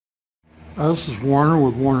This is Warner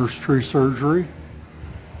with Warner's Tree Surgery.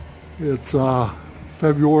 It's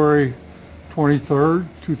February 23rd,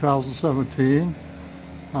 2017.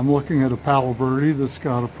 I'm looking at a Palo Verde that's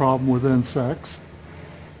got a problem with insects.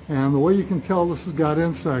 And the way you can tell this has got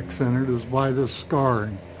insects in it is by this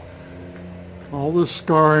scarring. All this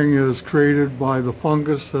scarring is created by the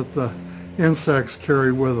fungus that the insects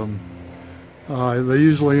carry with them. They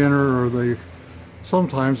usually enter, or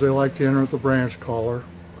sometimes they like to enter at the branch collar.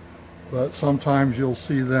 But sometimes you'll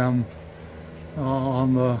see them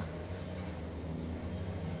on the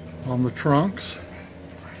trunks.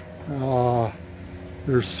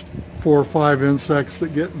 There's 4 or 5 insects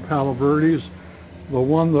that get in Palo Verdes. The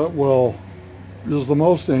one that is the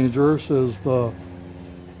most dangerous is the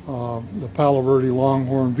Palo Verde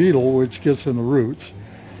longhorn beetle, which gets in the roots.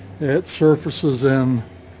 It surfaces in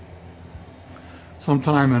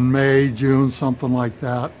sometime in May, June, something like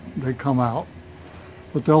that. They come out.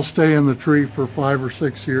 But they'll stay in the tree for 5 or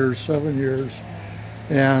 6 years, 7 years,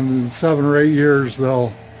 and in 7 or 8 years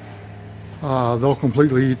they'll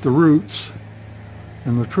completely eat the roots,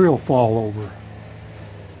 and the tree will fall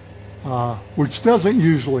over, which doesn't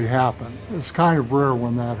usually happen. It's kind of rare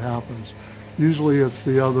when that happens. Usually it's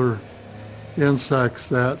the other insects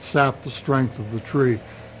that sap the strength of the tree,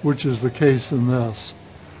 which is the case in this.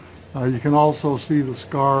 You can also see the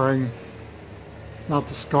scarring. Not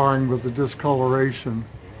the scarring, but the discoloration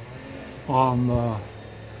on the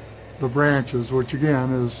branches, which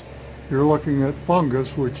again is, you're looking at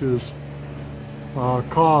fungus, which is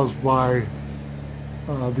caused by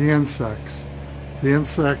the insects.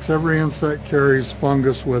 Every insect carries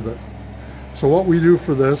fungus with it. So what we do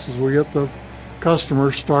for this is we get the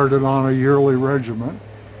customer started on a yearly regimen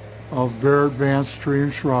of Bare Advanced Tree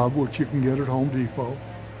and Shrub, which you can get at Home Depot.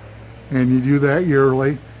 And you do that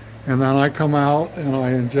yearly. And then I come out and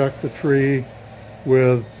I inject the tree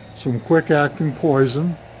with some quick-acting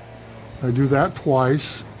poison. I do that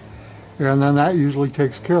twice, and then that usually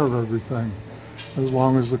takes care of everything, as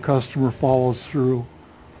long as the customer follows through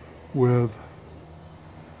with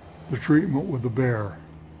the treatment with the bear.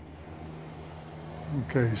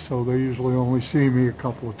 Okay, so they usually only see me a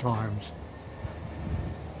couple of times.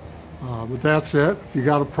 But that's it. If you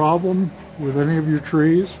got a problem with any of your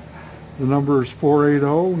trees, the number is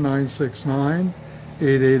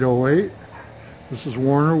 480-969-8808. This is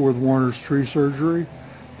Warner with Warner's Tree Surgery.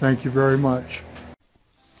 Thank you very much.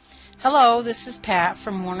 Hello, this is Pat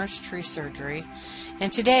from Warner's Tree Surgery,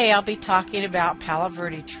 and today I'll be talking about Palo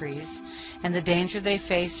Verde trees and the danger they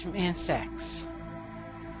face from insects.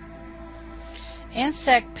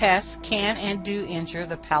 Insect pests can and do injure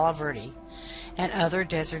the Palo Verde and other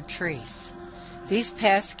desert trees. These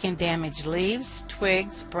pests can damage leaves,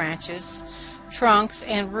 twigs, branches, trunks,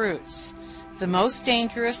 and roots. The most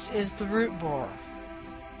dangerous is the root borer.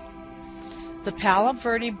 The Palo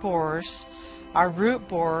Verde borers are root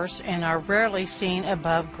borers and are rarely seen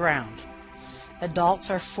above ground. Adults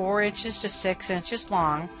are 4 inches to 6 inches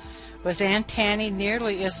long, with antennae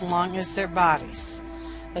nearly as long as their bodies.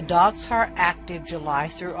 Adults are active July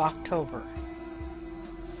through October.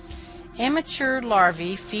 Immature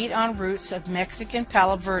larvae feed on roots of Mexican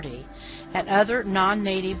Palo Verde and other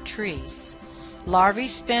non-native trees. Larvae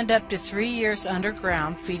spend up to 3 years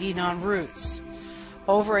underground feeding on roots.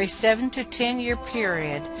 Over a 7 to 10 year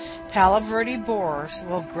period, Palo Verde borers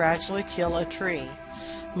will gradually kill a tree.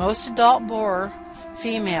 Most adult borer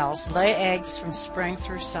females lay eggs from spring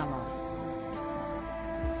through summer.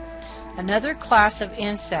 Another class of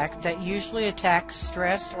insect that usually attacks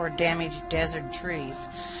stressed or damaged desert trees,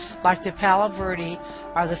 like the Palo Verde,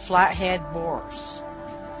 are the Flatheaded Borers.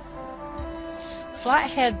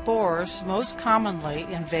 Flatheaded borers most commonly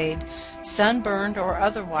invade sunburned or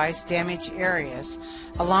otherwise damaged areas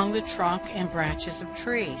along the trunk and branches of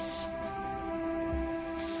trees.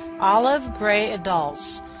 Olive gray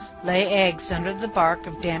adults lay eggs under the bark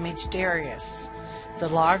of damaged areas. The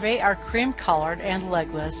larvae are cream-colored and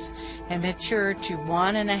legless and mature to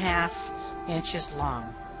 1.5 inches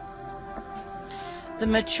long. The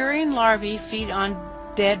maturing larvae feed on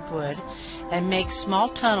deadwood and make small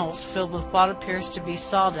tunnels filled with what appears to be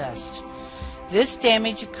sawdust. This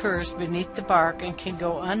damage occurs beneath the bark and can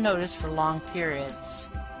go unnoticed for long periods.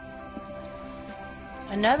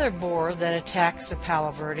 Another borer that attacks the Palo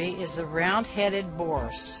Verde is the round-headed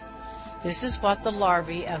borers. This is what the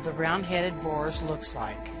larvae of the round-headed borers looks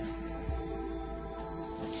like.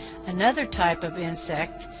 Another type of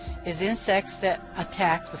insect is insects that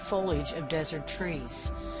attack the foliage of desert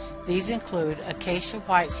trees. These include acacia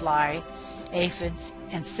whitefly, aphids,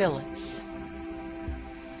 and psyllids.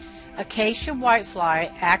 Acacia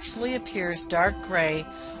whitefly actually appears dark gray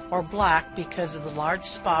or black because of the large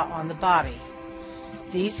spot on the body.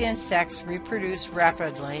 These insects reproduce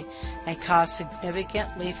rapidly and cause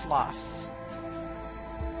significant leaf loss.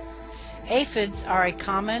 Aphids are a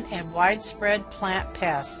common and widespread plant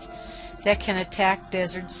pest that can attack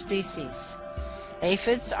desert species.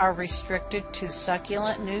 Aphids are restricted to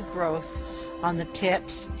succulent new growth on the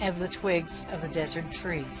tips of the twigs of the desert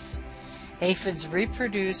trees. Aphids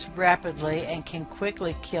reproduce rapidly and can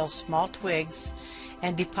quickly kill small twigs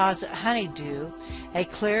and deposit honeydew, a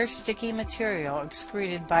clear, sticky material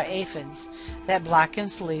excreted by aphids that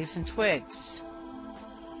blackens leaves and twigs.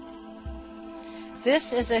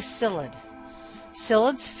 This is a psyllid.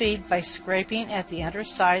 Psyllids feed by scraping at the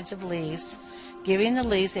undersides of leaves, giving the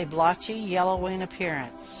leaves a blotchy, yellowing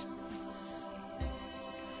appearance.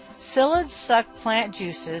 Psyllids suck plant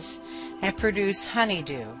juices and produce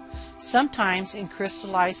honeydew, sometimes in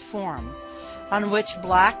crystallized form, on which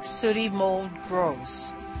black, sooty mold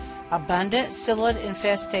grows. Abundant psyllid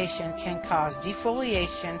infestation can cause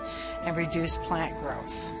defoliation and reduce plant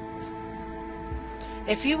growth.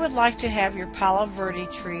 If you would like to have your Palo Verde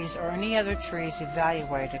trees or any other trees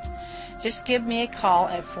evaluated, just give me a call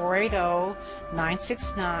at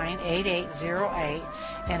 480-969-8808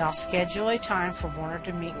 and I'll schedule a time for Warner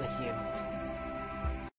to meet with you.